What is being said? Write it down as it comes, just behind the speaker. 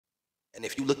And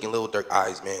if you look in Lil Durk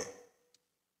eyes, man,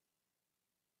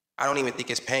 I don't even think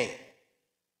it's pain.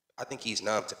 I think he's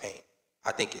numb to pain.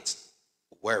 I think it's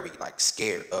worry, like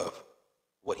scared of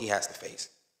what he has to face.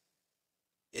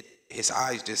 His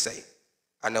eyes just say,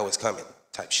 I know it's coming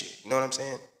type shit. You know what I'm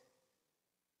saying?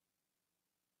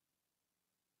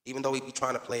 Even though he be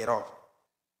trying to play it off.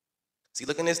 See,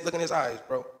 look in his eyes,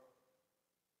 bro.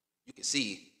 You can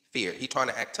see fear. He trying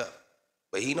to act tough.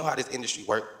 But he know how this industry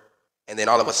work. And then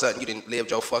all of a sudden you didn't live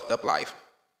your fucked up life.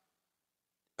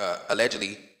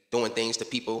 Allegedly doing things to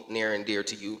people near and dear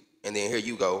to you. And then here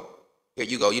you go. You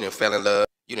didn't fell in love.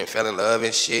 You didn't fell in love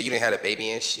and shit. You didn't had a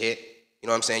baby and shit. You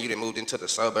know what I'm saying? You didn't moved into the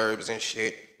suburbs and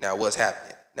shit. Now what's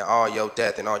happening? Now all your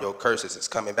death and all your curses is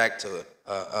coming back to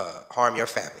harm your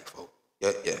family, folks.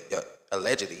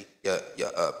 Allegedly,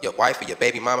 your wife or your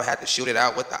baby mama had to shoot it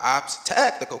out with the ops.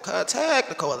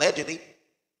 Technical, allegedly.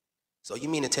 So you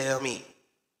mean to tell me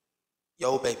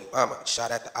your baby mama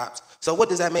shot at the ops? So what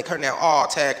does that make her now? Oh,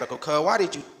 technical, cuz. Why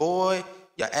did you, boy?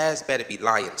 Your ass better be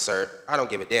lying, sir. I don't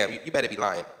give a damn. You better be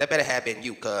lying. That better have been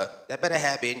you, cuz. That better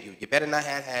have been you. You better not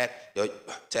have had your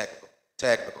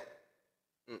technical.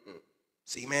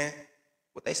 See, man,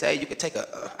 what they say, you could take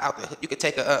you could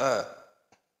take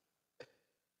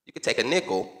a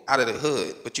nickel out of the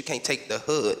hood, but you can't take the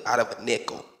hood out of a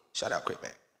nickel. Shout out, Crip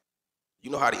Man. You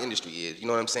know how the industry is. You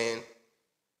know what I'm saying?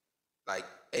 Like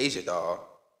Asia Doll.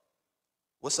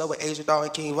 What's up with Asia Doll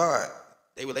and King Von?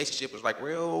 Their relationship was like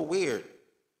real weird.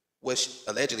 Was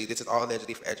allegedly, this is all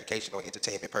allegedly for educational and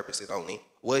entertainment purposes only.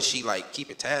 Was she like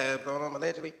keeping tabs on them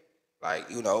allegedly? Like,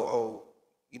 you know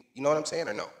what I'm saying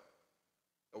or no?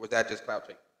 Or was that just clout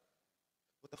chasing?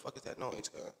 What the fuck is that noise?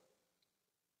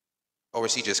 Or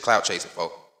was she just clout chasing,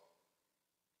 folk?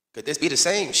 Could this be the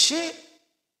same shit?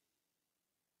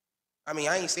 I mean,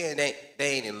 I ain't saying they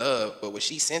ain't in love, but was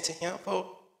she sent to him,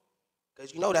 folk?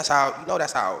 Cause you know that's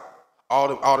how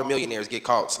all the millionaires get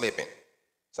caught slipping.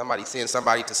 Somebody sends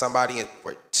somebody to somebody and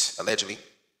allegedly.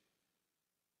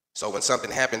 So when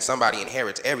something happens, somebody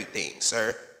inherits everything,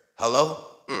 sir. Hello?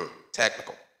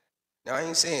 Technical. Now I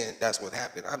ain't saying that's what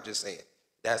happened. I'm just saying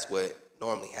that's what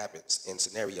normally happens in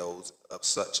scenarios of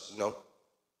such, you know.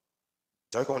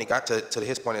 Durk only got to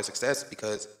his point of success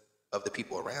because of the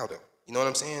people around him. You know what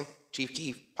I'm saying? Chief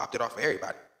Keef popped it off for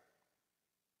everybody.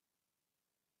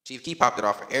 Chief Keef popped it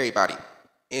off for everybody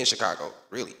in Chicago,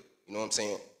 really. You know what I'm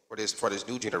saying? For this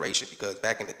new generation, because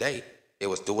back in the day, it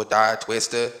was Do or Die,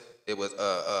 Twister. It was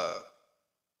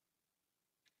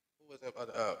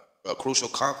Crucial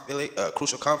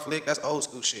Conflict. That's old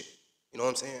school shit. You know what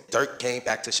I'm saying? Durk came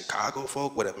back to Chicago,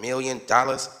 folk, with $1 million.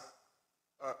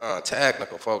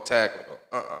 Technical, folk, technical.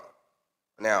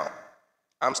 Now,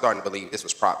 I'm starting to believe this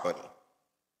was prop money.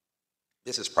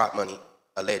 This is prop money,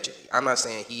 allegedly. I'm not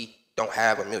saying he don't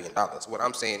have $1 million. What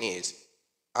I'm saying is,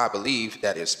 I believe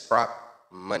that is prop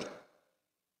money.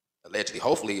 Allegedly.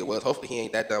 Hopefully it was. Hopefully he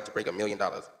ain't that dumb to break $1 million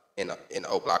in the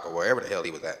O Block or wherever the hell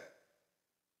he was at.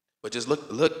 But just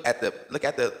look at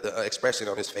the expression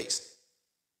on his face.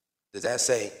 Does that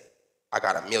say, I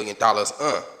got $1 million,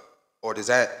 or does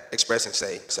that expression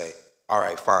say, all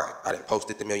right, fine, I done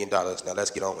posted the $1 million, now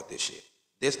let's get on with this shit.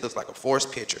 This looks like a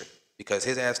forced picture because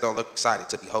his ass don't look excited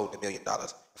to be holding $1 million.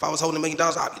 If I was holding $1 million,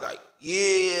 I'd be like,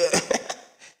 yeah.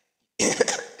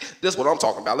 This is what I'm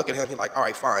talking about. Look at him, he's like, all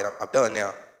right, fine, I'm done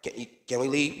now. Can we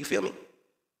leave? You feel me?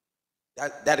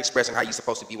 That expression how you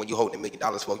supposed to be when you holding $1 million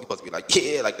for, you supposed to be like,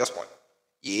 yeah, like this one.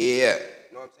 Yeah.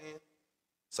 You know what I'm saying?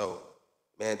 So,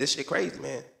 man, this shit crazy,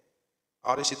 man.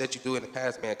 All this shit that you do in the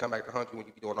past, man, come back to haunt you when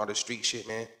you be doing all this street shit,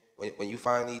 man. When you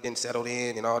finally didn't settle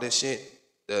in and all this shit,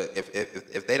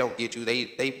 if they don't get you, they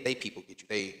people get you.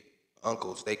 They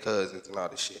uncles, they cousins and all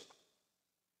this shit.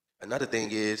 Another thing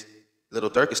is, Lil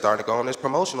Durk is starting to go on this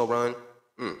promotional run.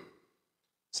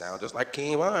 Sound just like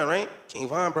King Von, right? King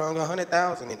Von brought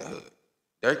 100,000 in the hood.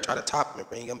 Durk tried to top him and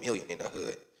bring $1 million in the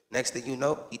hood. Next thing you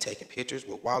know, he taking pictures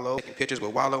with Wallow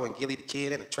and Gilly the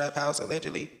Kid in the trap house,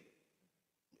 allegedly.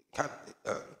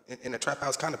 In the trap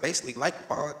house, kind of basically like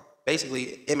Von,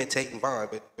 basically imitating Von,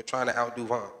 but trying to outdo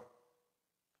Von.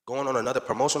 Going on another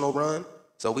promotional run.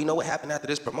 So we know what happened after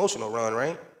this promotional run,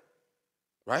 right?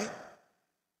 Right?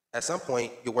 At some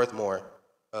point, you're worth more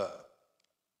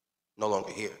no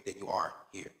longer here than you are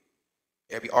here.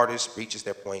 Every artist reaches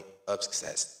their point of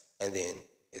success, and then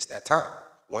it's that time.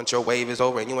 Once your wave is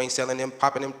over and you ain't selling them,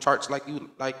 popping them charts like you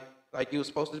was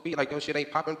supposed to be, like your shit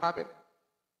ain't popping.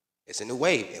 It's a new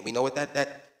wave, and we know what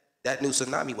that new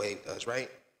tsunami wave does,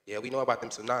 right? Yeah, we know about them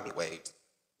tsunami waves.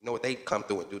 You know what they come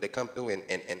through and do? They come through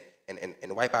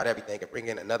and wipe out everything and bring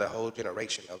in another whole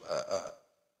generation of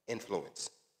influence.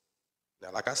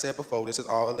 Now, like I said before, this is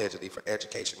all allegedly for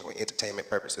educational and entertainment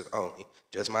purposes only.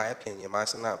 Just my opinion, my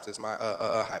synopsis, my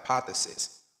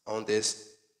hypothesis on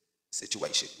this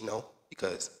situation,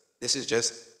 because this is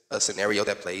just a scenario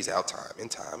that plays out time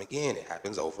and time again. It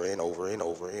happens over and over and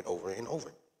over and over and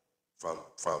over. From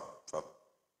from from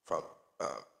from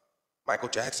Michael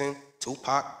Jackson,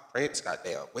 Tupac, Prince,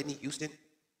 goddamn, Whitney Houston.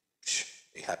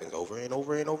 It happens over and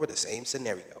over and over. The same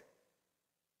scenario.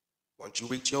 Once you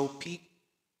reach your peak,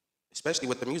 especially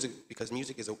with the music, because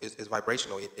music is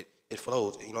vibrational. It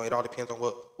flows. It all depends on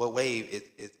what wave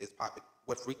is popping,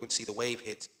 what frequency the wave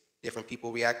hits. Different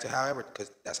people react to however,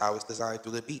 because that's how it's designed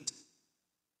through the beat.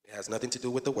 It has nothing to do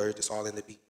with the words. It's all in the beat.